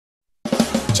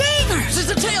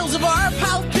tales of our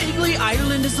pal Piggly.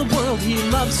 Ireland is the world he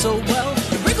loves so well.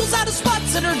 He wriggles out of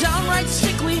spots that are downright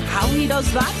sickly. How he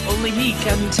does that, only he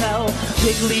can tell.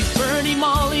 Piggly, Fernie,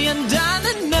 Molly, and Dan,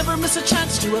 and never miss a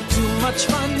chance to have too much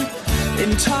fun.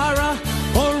 In Tara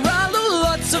or Rallo,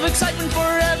 lots of excitement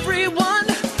for everyone.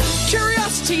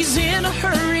 Curiosity's in a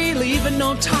hurry, leaving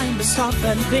no time to stop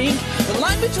and think. The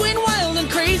line between wild and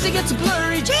crazy gets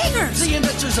blurry. Jagers, the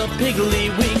adventures of Piggly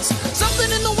Winks. Something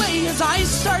in the way his eyes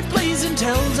start blazing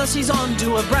tells us he's on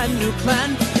to a brand new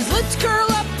plan. His lips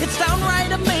curl up, it's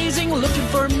downright amazing. Looking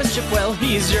for mischief, well,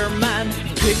 he's your man.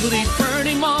 Piggly,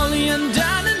 Fernie, Molly, and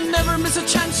Dan, and never miss a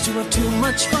chance to have too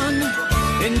much fun.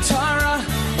 In Tara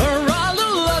or Rallo,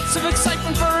 lots of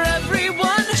excitement for everyone.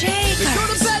 They go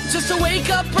to bed just to wake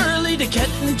up early, to get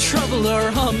in trouble or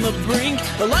on the brink.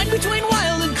 The line between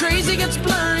wild and crazy gets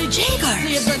blurry. Jagers,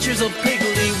 the adventures of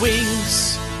Piggly Winks.